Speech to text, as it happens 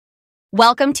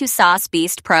Welcome to Saas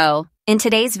Beast Pro. In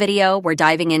today's video, we're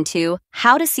diving into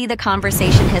how to see the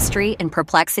conversation history in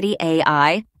Perplexity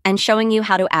AI and showing you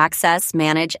how to access,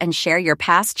 manage, and share your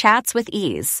past chats with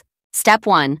ease. Step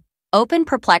 1. Open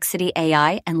Perplexity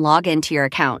AI and log into your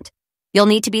account. You'll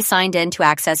need to be signed in to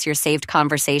access your saved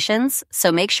conversations,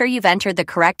 so make sure you've entered the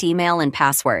correct email and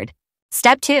password.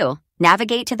 Step 2.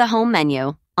 Navigate to the Home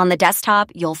menu. On the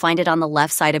desktop, you'll find it on the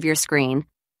left side of your screen.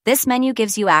 This menu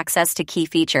gives you access to key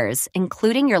features,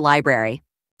 including your library.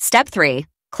 Step 3.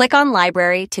 Click on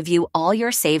Library to view all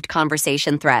your saved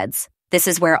conversation threads. This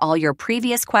is where all your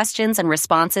previous questions and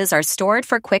responses are stored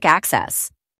for quick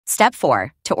access. Step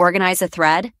 4. To organize a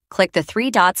thread, click the three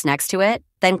dots next to it,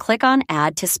 then click on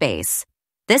Add to Space.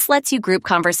 This lets you group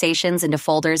conversations into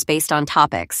folders based on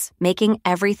topics, making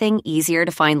everything easier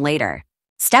to find later.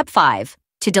 Step 5.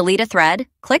 To delete a thread,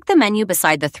 click the menu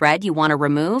beside the thread you want to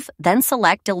remove, then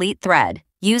select Delete Thread.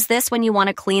 Use this when you want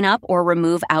to clean up or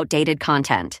remove outdated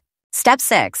content. Step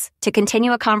 6. To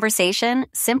continue a conversation,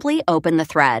 simply open the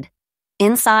thread.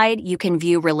 Inside, you can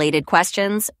view related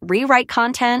questions, rewrite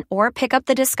content, or pick up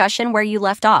the discussion where you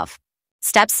left off.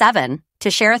 Step 7.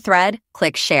 To share a thread,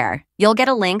 click Share. You'll get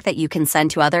a link that you can send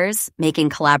to others,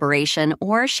 making collaboration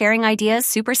or sharing ideas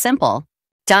super simple.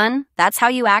 Done. That's how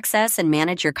you access and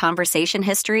manage your conversation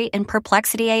history in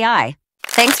Perplexity AI.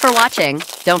 Thanks for watching.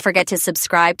 Don't forget to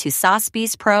subscribe to Saas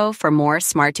Beast Pro for more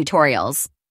smart tutorials.